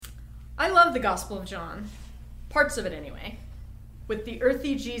I love the Gospel of John, parts of it anyway, with the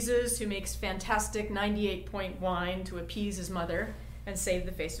earthy Jesus who makes fantastic 98-point wine to appease his mother and save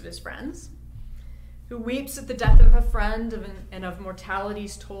the face of his friends, who weeps at the death of a friend and of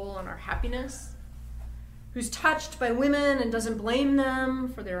mortality's toll on our happiness, who's touched by women and doesn't blame them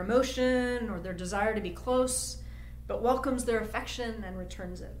for their emotion or their desire to be close, but welcomes their affection and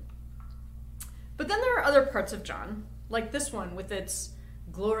returns it. But then there are other parts of John, like this one with its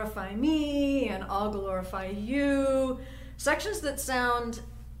glorify me and I'll glorify you, sections that sound,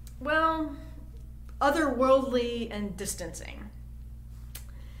 well, otherworldly and distancing.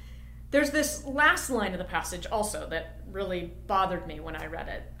 There's this last line of the passage also that really bothered me when I read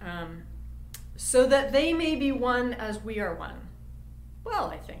it. So that they may be one as we are one. Well,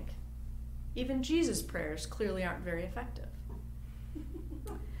 I think even Jesus' prayers clearly aren't very effective.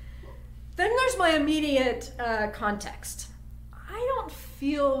 Then there's my immediate context. I don't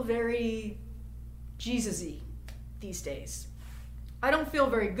feel very Jesus-y these days. I don't feel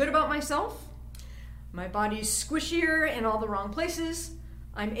very good about myself. My body's squishier in all the wrong places.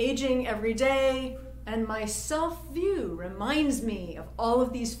 I'm aging every day, and my self-view reminds me of all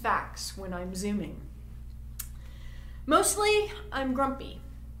of these facts when I'm zooming. Mostly, I'm grumpy.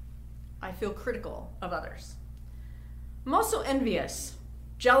 I feel critical of others. I'm also envious,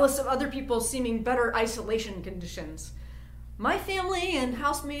 jealous of other people's seeming better isolation conditions. My family and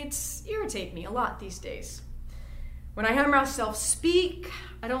housemates irritate me a lot these days. When I hear myself speak,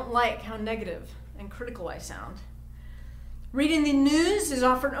 I don't like how negative and critical I sound. Reading the news is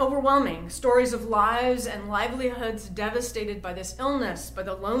often overwhelming. Stories of lives and livelihoods devastated by this illness, by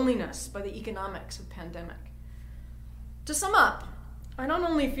the loneliness, by the economics of pandemic. To sum up, I don't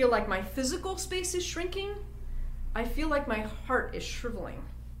only feel like my physical space is shrinking, I feel like my heart is shriveling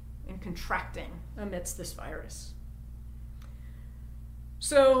and contracting amidst this virus.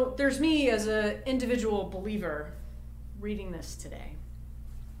 So there's me as an individual believer reading this today.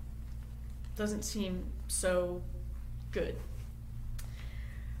 Doesn't seem so good.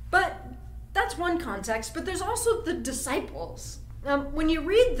 But that's one context, but there's also the disciples. When you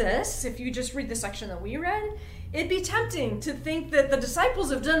read this, if you just read the section that we read, it'd be tempting to think that the disciples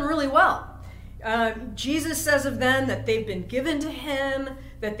have done really well. Jesus says of them that they've been given to him,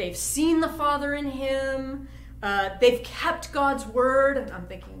 that they've seen the Father in him, they've kept God's word. And I'm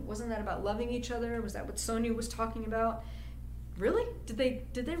thinking, wasn't that about loving each other? Was that what Sonia was talking about? Really? Did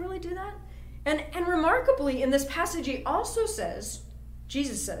they really do that? And remarkably, in this passage, he also says,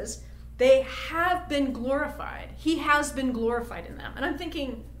 Jesus says, they have been glorified. He has been glorified in them. And I'm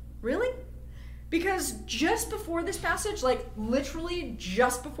thinking, really? Because just before this passage, like literally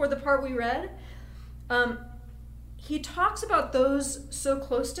just before the part we read, he talks about those so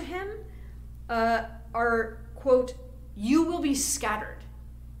close to him are, quote, you will be scattered,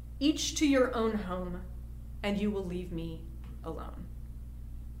 each to your own home, and you will leave me alone.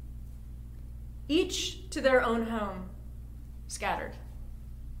 Each to their own home, scattered.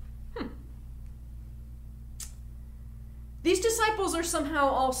 These disciples are somehow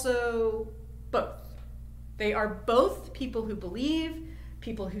also both. They are both people who believe,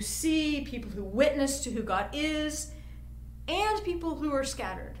 people who see, people who witness to who God is, and people who are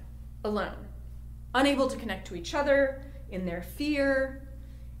scattered, alone, unable to connect to each other in their fear,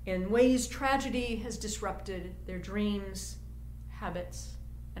 in ways tragedy has disrupted their dreams, habits,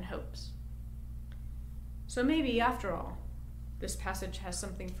 and hopes. So maybe, after all, this passage has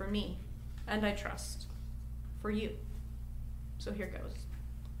something for me, and I trust, for you. So here goes.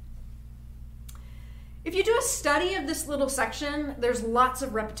 If you do a study of this little section, there's lots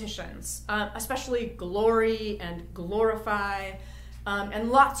of repetitions, especially glory and glorify,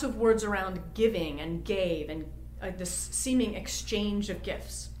 and lots of words around giving and gave and this seeming exchange of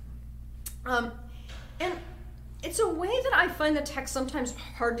gifts. And it's a way that I find the text sometimes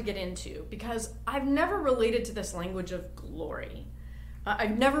hard to get into because I've never related to this language of glory.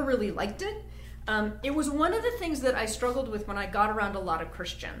 I've never really liked it. It was one of the things that I struggled with when I got around a lot of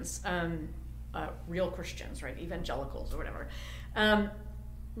Christians, real Christians, right, evangelicals or whatever.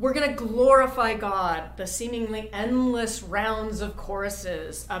 We're going to glorify God, the seemingly endless rounds of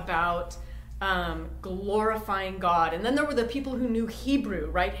choruses about glorifying God. And then there were the people who knew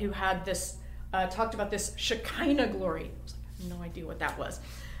Hebrew, right, who had this, talked about this Shekinah glory. I have no idea what that was.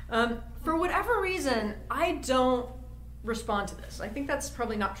 For whatever reason, I don't respond to this. I think that's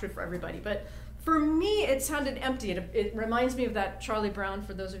probably not true for everybody, but for me, it sounded empty. It reminds me of that Charlie Brown,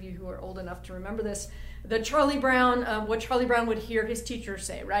 for those of you who are old enough to remember this, the Charlie Brown, what Charlie Brown would hear his teacher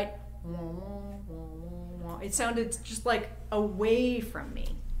say, right? It sounded just like away from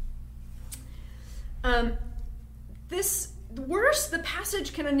me. This worse, the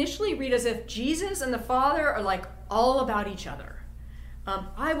passage can initially read as if Jesus and the Father are like all about each other.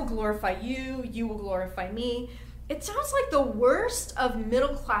 I will glorify you, you will glorify me. It sounds like the worst of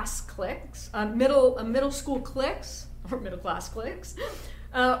middle-class cliques, middle school cliques, or middle-class cliques,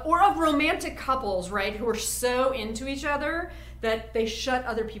 or of romantic couples, right, who are so into each other that they shut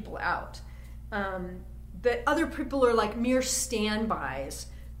other people out. That other people are like mere standbys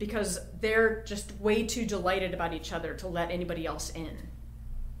because they're just way too delighted about each other to let anybody else in.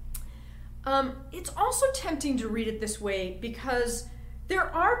 It's also tempting to read it this way because there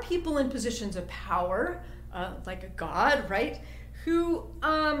are people in positions of power, like a god, right, who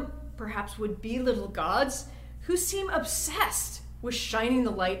perhaps would be little gods, who seem obsessed with shining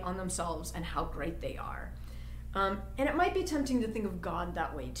the light on themselves and how great they are. And it might be tempting to think of God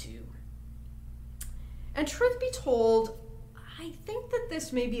that way too. And truth be told, I think that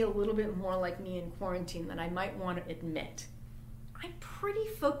this may be a little bit more like me in quarantine than I might want to admit. I'm pretty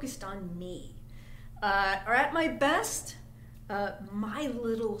focused on me. Or at my best, my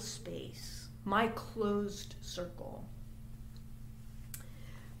little space, my closed circle.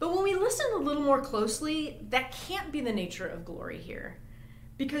 But when we listen a little more closely, that can't be the nature of glory here.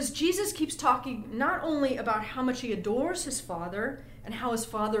 Because Jesus keeps talking not only about how much he adores his Father and how his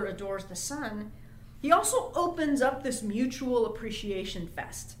Father adores the Son, he also opens up this mutual appreciation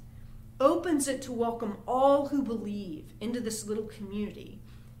fest, opens it to welcome all who believe into this little community,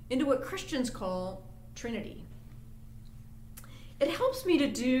 into what Christians call Trinity. It helps me to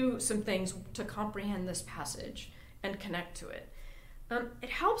do some things to comprehend this passage and connect to it. It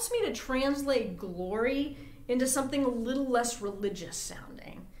helps me to translate glory into something a little less religious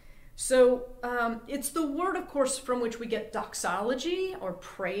sounding. So it's the word, of course, from which we get doxology or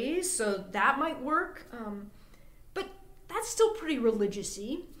praise, so that might work. But that's still pretty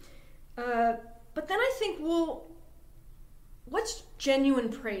religious-y. But then I think, well, what's genuine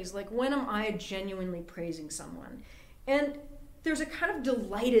praise? Like, when am I genuinely praising someone? And there's a kind of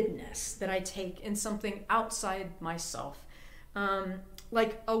delightedness that I take in something outside myself.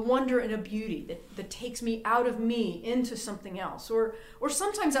 Like a wonder and a beauty that takes me out of me into something else. Or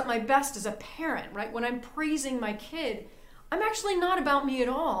sometimes at my best as a parent, right? When I'm praising my kid, I'm actually not about me at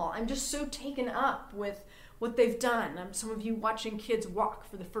all. I'm just so taken up with what they've done. Some of you watching kids walk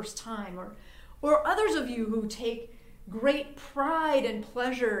for the first time, or others of you who take great pride and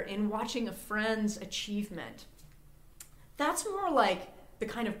pleasure in watching a friend's achievement. That's more like the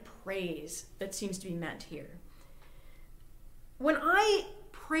kind of praise that seems to be meant here. When I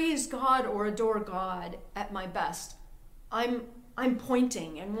praise God or adore God at my best, I'm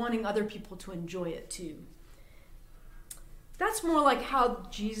pointing and wanting other people to enjoy it too. That's more like how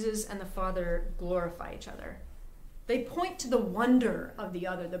Jesus and the Father glorify each other. They point to the wonder of the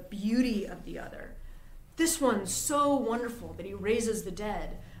other, the beauty of the other. This one's so wonderful that he raises the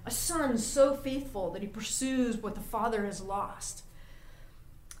dead. A son so faithful that he pursues what the Father has lost.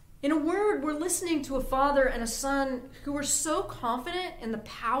 In a word, we're listening to a father and a son who are so confident in the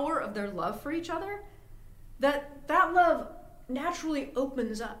power of their love for each other that love naturally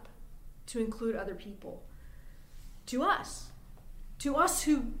opens up to include other people. To us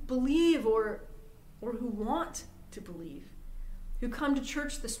who believe or who want to believe, who come to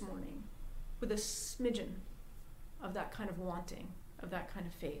church this morning with a smidgen of that kind of wanting, of that kind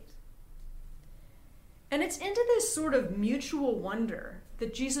of faith. And it's into this sort of mutual wonder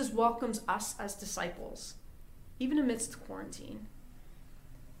that Jesus welcomes us as disciples, even amidst quarantine.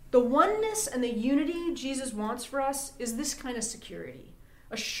 The oneness and the unity Jesus wants for us is this kind of security,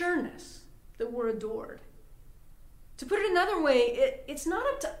 a sureness that we're adored. To put it another way, it's not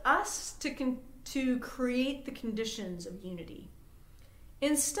up to us to create the conditions of unity.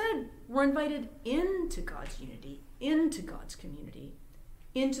 Instead, we're invited into God's unity, into God's community,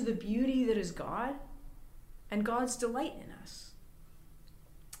 into the beauty that is God and God's delight in us.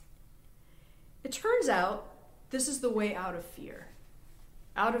 It turns out this is the way out of fear,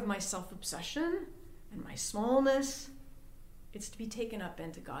 out of my self-obsession and my smallness. It's to be taken up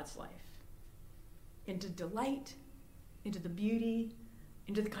into God's life, into delight, into the beauty,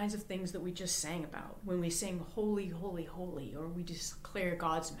 into the kinds of things that we just sang about when we sing holy, holy, holy, or we declare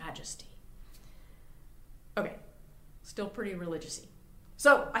God's majesty. Okay, still pretty religious-y.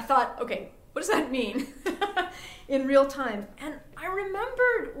 So I thought, okay, what does that mean in real time? And I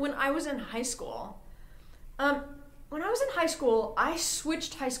remembered when I was in high school. When I was in high school, I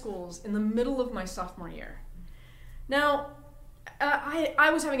switched high schools in the middle of my sophomore year. Now, I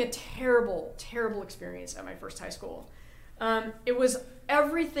was having a terrible, terrible experience at my first high school. It was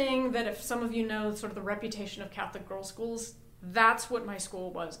everything that, if some of you know sort of the reputation of Catholic girls' schools, that's what my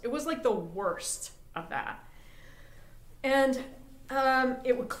school was. It was like the worst of that. And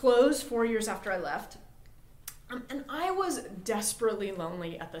it would close 4 years after I left. And I was desperately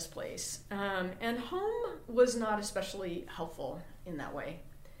lonely at this place. And home was not especially helpful in that way.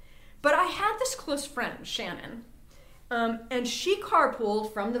 But I had this close friend, Shannon, and she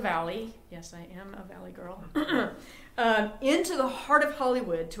carpooled from the Valley, yes, I am a Valley girl, into the heart of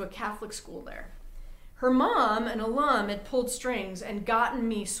Hollywood to a Catholic school there. Her mom, an alum, had pulled strings and gotten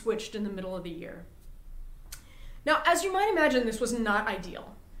me switched in the middle of the year. Now, as you might imagine, this was not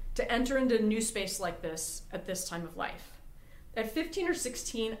ideal to enter into a new space like this at this time of life. At 15 or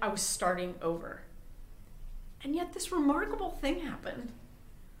 16, I was starting over. And yet this remarkable thing happened.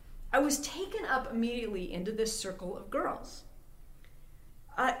 I was taken up immediately into this circle of girls.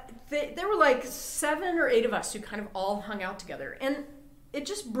 There were like 7 or 8 of us who kind of all hung out together. And it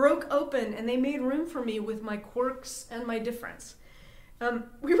just broke open and they made room for me with my quirks and my difference.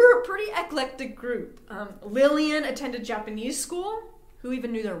 We were a pretty eclectic group. Lillian attended Japanese school. Who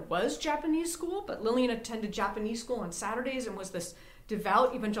even knew there was Japanese school? But Lillian attended Japanese school on Saturdays and was this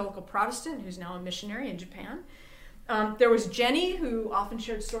devout evangelical Protestant who's now a missionary in Japan. There was Jenny, who often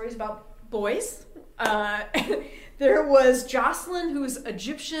shared stories about boys. There was Jocelyn, who was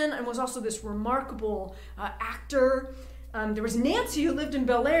Egyptian and was also this remarkable actor. There was Nancy, who lived in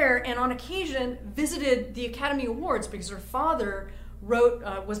Bel Air and on occasion visited the Academy Awards because her father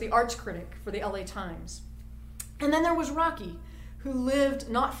was the arts critic for the LA Times. And then there was Rocky, who lived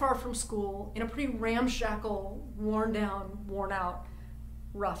not far from school in a pretty ramshackle, worn down, worn out,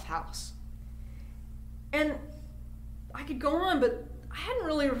 rough house. And I could go on, but I hadn't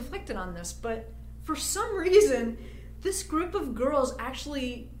really reflected on this, but for some reason, this group of girls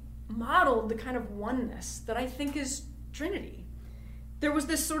actually modeled the kind of oneness that I think is Trinity. There was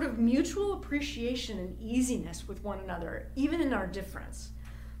this sort of mutual appreciation and easiness with one another, even in our difference,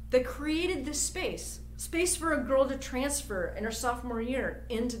 that created this space for a girl to transfer in her sophomore year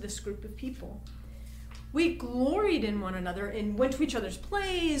into this group of people. We gloried in one another and went to each other's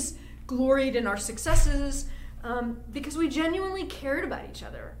plays, gloried in our successes, because we genuinely cared about each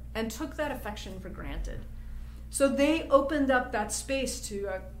other and took that affection for granted. So they opened up that space to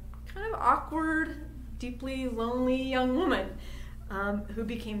a kind of awkward, deeply lonely young woman who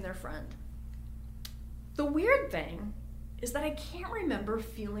became their friend. The weird thing is that I can't remember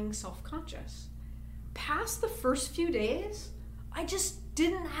feeling self-conscious. Past the first few days, I just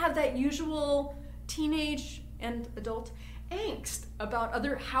didn't have that usual teenage and adult angst about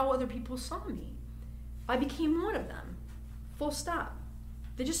how other people saw me. I became one of them, full stop.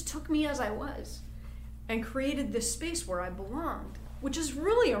 They just took me as I was and created this space where I belonged, which is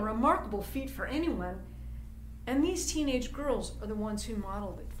really a remarkable feat for anyone. And these teenage girls are the ones who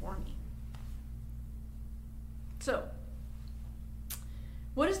modeled it for me. So,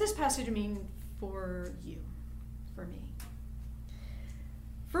 what does this passage mean for you, for me?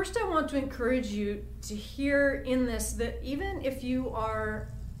 First, I want to encourage you to hear in this that even if you are,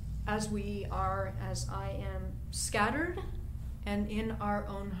 as we are, as I am, scattered and in our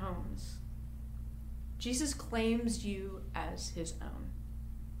own homes, Jesus claims you as his own.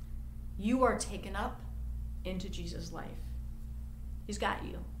 You are taken up into Jesus' life. He's got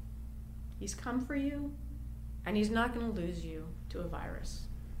you. He's come for you, and he's not going to lose you to a virus.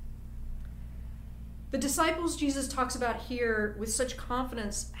 The disciples Jesus talks about here with such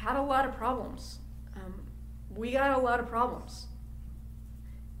confidence had a lot of problems. We got a lot of problems.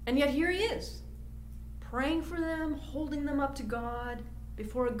 And yet here he is, praying for them, holding them up to God,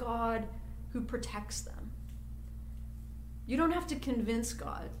 before a God who protects them. You don't have to convince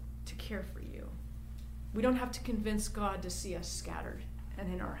God to care for you. We don't have to convince God to see us scattered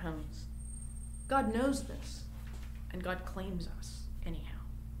and in our homes. God knows this, and God claims us anyhow.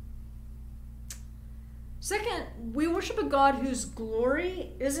 Second, we worship a God whose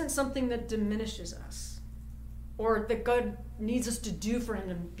glory isn't something that diminishes us, or that God needs us to do for him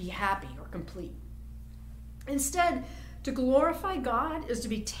to be happy or complete. Instead, to glorify God is to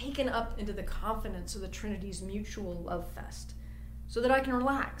be taken up into the confidence of the Trinity's mutual love fest, so that I can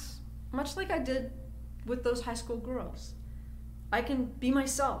relax, much like I did with those high school girls. I can be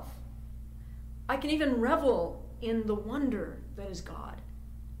myself. I can even revel in the wonder that is God.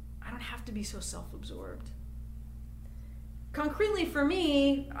 I don't have to be so self-absorbed. Concretely for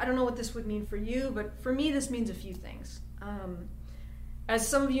me, I don't know what this would mean for you, but for me this means a few things. As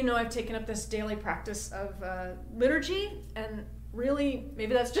some of you know, I've taken up this daily practice of liturgy, and really,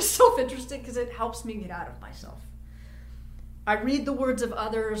 maybe that's just self-interested because it helps me get out of myself. I read the words of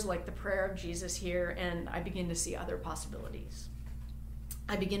others, like the prayer of Jesus here, and I begin to see other possibilities.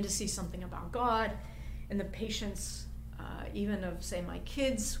 I begin to see something about God and the patience, even of, say, my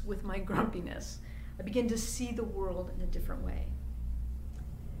kids with my grumpiness. I begin to see the world in a different way.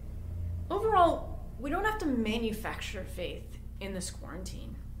 Overall, we don't have to manufacture faith in this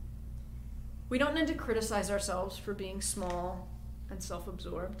quarantine. We don't need to criticize ourselves for being small and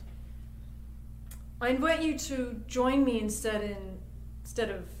self-absorbed. I invite you to join me instead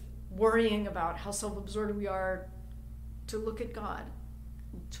of worrying about how self-absorbed we are, to look at God,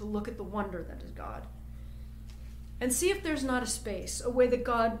 to look at the wonder that is God, and see if there's not a space, a way that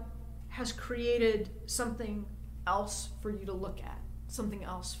God has created something else for you to look at, something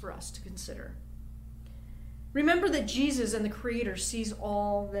else for us to consider. Remember that Jesus and the Creator sees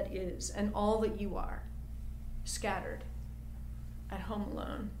all that is and all that you are, scattered, at home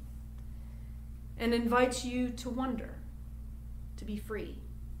alone, and invites you to wonder, to be free,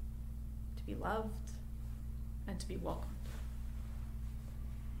 to be loved, and to be welcomed.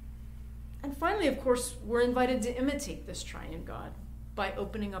 And finally, of course, we're invited to imitate this triune God by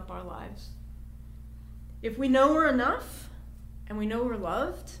opening up our lives. If we know we're enough and we know we're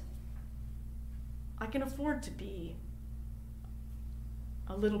loved, I can afford to be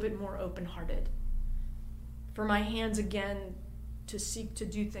a little bit more open-hearted, for my hands again to seek to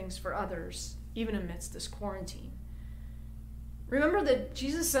do things for others, even amidst this quarantine. Remember that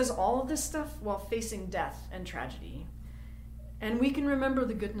Jesus says all of this stuff while facing death and tragedy. And we can remember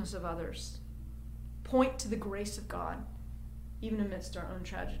the goodness of others, point to the grace of God, even amidst our own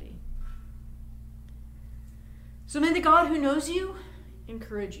tragedy. So may the God who knows you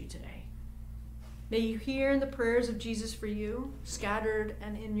encourage you today. May you hear in the prayers of Jesus for you, scattered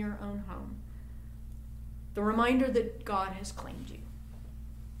and in your own home, the reminder that God has claimed you.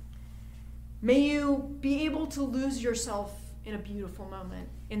 May you be able to lose yourself in a beautiful moment,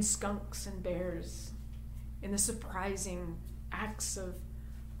 in skunks and bears, in the surprising acts of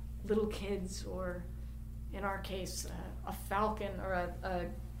little kids, or in our case, a falcon or a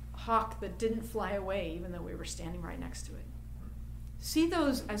hawk that didn't fly away even though we were standing right next to it. See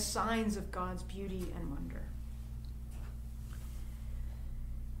those as signs of God's beauty and wonder.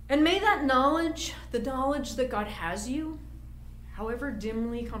 And may that knowledge, the knowledge that God has you, however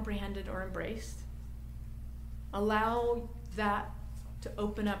dimly comprehended or embraced, allow that to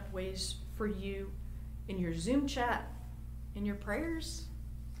open up ways for you in your Zoom chat, in your prayers,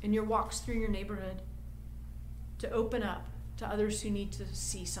 in your walks through your neighborhood, to open up to others who need to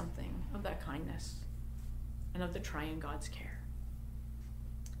see something of that kindness and of the triune God's care.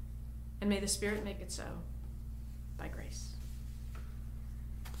 And may the Spirit make it so, by grace.